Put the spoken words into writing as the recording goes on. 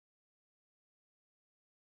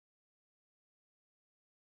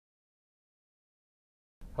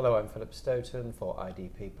Hello, I'm Philip Stoughton for ID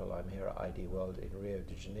People. I'm here at ID World in Rio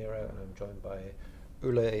de Janeiro, and I'm joined by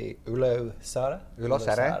Ülo Säre. Ülo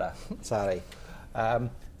Säre. Sorry.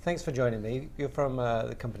 Thanks for joining me. You're from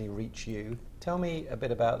the company Reach You. Tell me a bit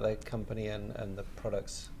about the company and the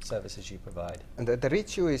products, services you provide. And the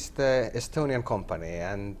Reach You is the Estonian company,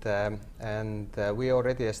 and we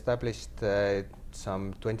already established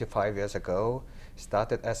some 25 years ago,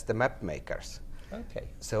 started as the map makers. Okay.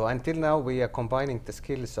 So until now we are combining the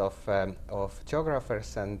skills of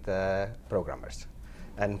geographers and programmers,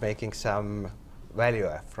 and making some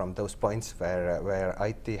value from those points where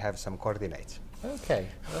IT have some coordinates. Okay,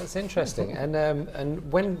 that's interesting.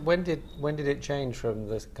 And when did it change from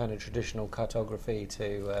this kind of traditional cartography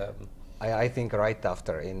to? I think right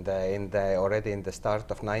after, already in the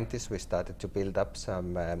start of 90s, we started to build up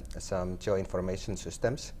some geoinformation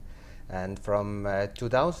systems. And from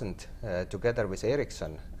 2000, together with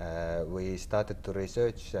Ericsson, we started to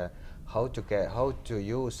research how to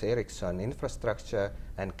use Ericsson infrastructure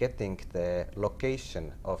and getting the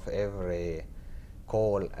location of every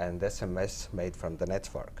call and SMS made from the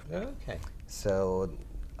network. Okay. So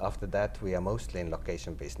after that, we are mostly in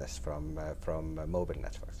location business from mobile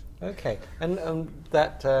networks. Okay. And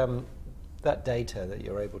that data that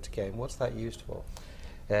you're able to gain, what's that used for?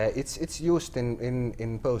 It's used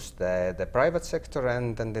in both the private sector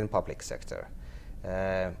and in public sector.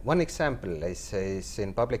 One example is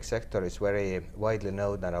in public sector is very widely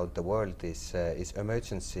known around the world is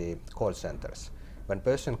emergency call centers. When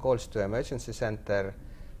person calls to emergency center,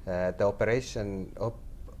 the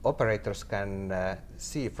operators can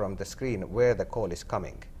see from the screen where the call is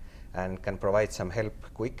coming, and can provide some help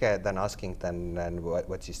quicker than asking them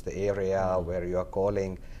what is the area where you are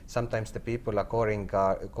calling. Sometimes the people are calling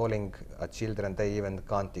children, they even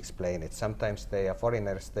can't explain it. Sometimes they are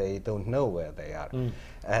foreigners, they don't know where they are.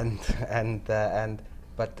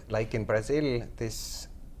 But like in Brazil,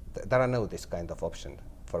 there are no this kind of option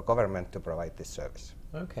for government to provide this service.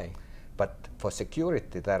 Okay. But for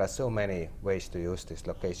security, there are so many ways to use this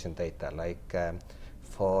location data, like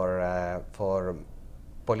for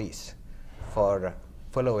police, for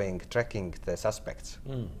tracking the suspects,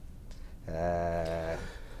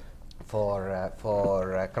 for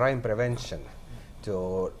crime prevention,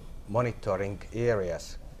 to monitoring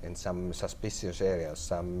areas in some suspicious areas,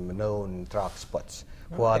 some known drug spots.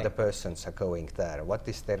 Who are the persons are going there? What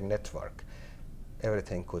is their network?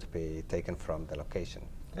 Everything could be taken from the location.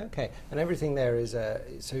 Okay, and everything there is,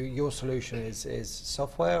 so your solution is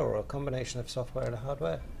software or a combination of software and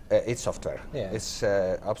hardware? It's software. Yeah. It's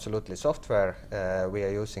absolutely software. We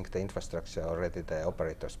are using the infrastructure already the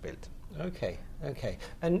operators built. Okay, okay.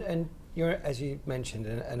 And you're, as you mentioned,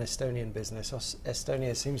 an Estonian business.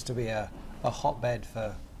 Estonia seems to be a hotbed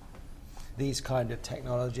for these kind of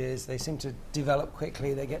technologies. They seem to develop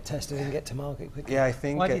quickly, they get tested and get to market quickly. Yeah, I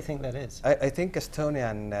think. Why do you think that is? I think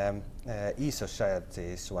Estonian e-society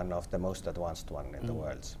is one of the most advanced one in the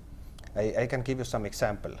world. I can give you some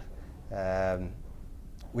example.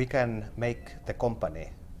 We can make the company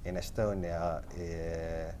in Estonia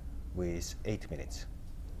with 8 minutes,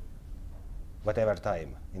 whatever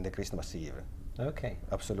time in the Christmas Eve. Okay.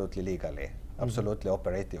 Absolutely legally, absolutely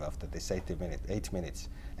operative after this 8 minutes.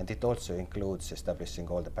 And it also includes establishing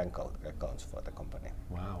all the bank accounts for the company.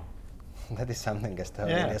 Wow. That is something in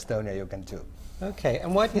Estonia you can do. Okay,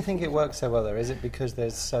 and why do you think it works so well there? Is it because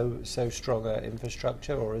there's so strong an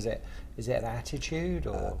infrastructure, or is it an attitude,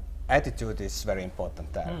 or? Attitude is very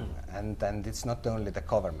important there, and it's not only the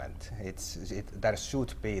government. There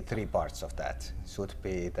should be three parts of that. It should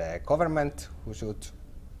be the government, who should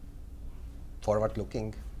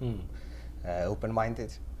forward-looking,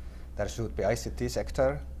 open-minded. There should be ICT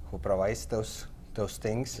sector, who provides those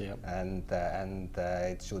things, and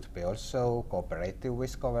it should be also cooperative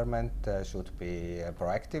with government, should be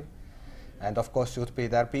proactive, and of course should be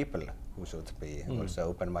their people, who should be also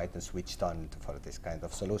open-minded and switched on for this kind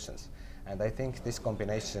of solutions. And I think this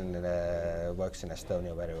combination works in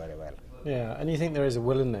Estonia very, very well. Yeah, and you think there is a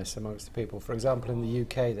willingness amongst the people? For example, in the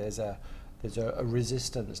UK, there's a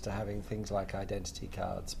resistance to having things like identity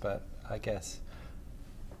cards, but I guess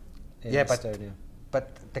in Estonia.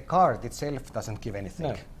 But the card itself doesn't give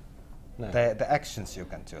anything. No. The actions you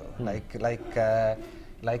can do,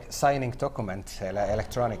 like signing documents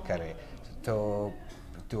electronically, to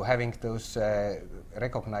having those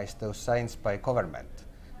recognize those signs by government.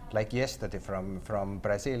 Like yesterday from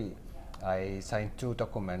Brazil, I signed 2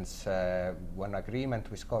 documents, one agreement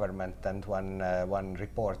with government and one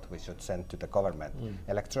report we should send to the government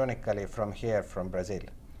electronically from here, from Brazil.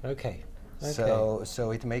 Okay.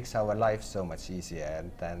 So it makes our life so much easier,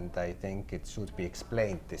 and I think it should be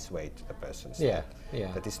explained this way to the persons. Yeah,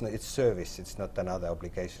 That it's service, it's not another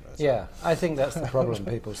obligation. Or yeah, I think that's the problem.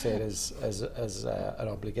 People see it as an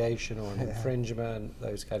obligation or an infringement,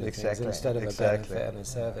 those kind of things, instead of a benefit and a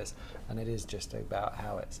service. And it is just about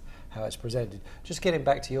how it's presented. Just getting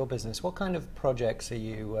back to your business, what kind of projects are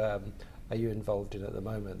you involved in at the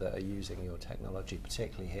moment that are using your technology,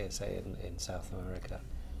 particularly here, say in South America?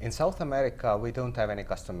 In South America, we don't have any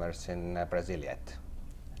customers in Brazil yet.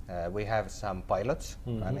 We have some pilots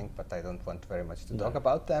running, but I don't want very much to talk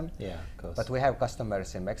about them. Yeah, of course. But we have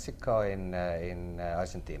customers in Mexico, in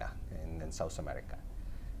Argentina, in South America,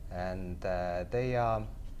 and they are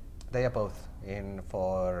both in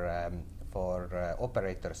for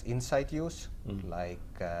operators inside use,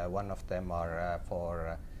 like one of them are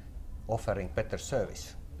for offering better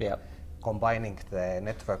service. Yeah. Combining the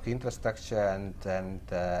network infrastructure and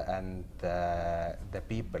the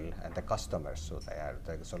people and the customers. So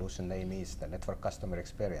the solution name is the network customer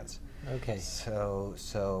experience. Okay. So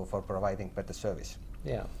for providing better service.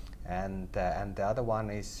 Yeah. And the other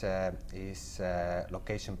one is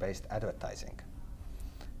location-based advertising.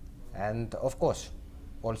 And of course,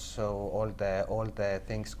 also all the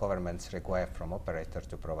things governments require from operators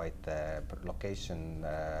to provide the location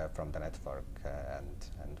from the network,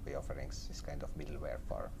 and we offering this kind of middleware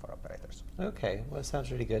for operators. Okay, well, it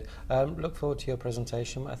sounds really good. Look forward to your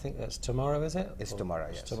presentation. I think that's tomorrow, is it? It's tomorrow,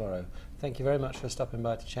 yes. Tomorrow. Thank you very much for stopping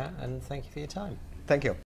by to chat, and thank you for your time. Thank you.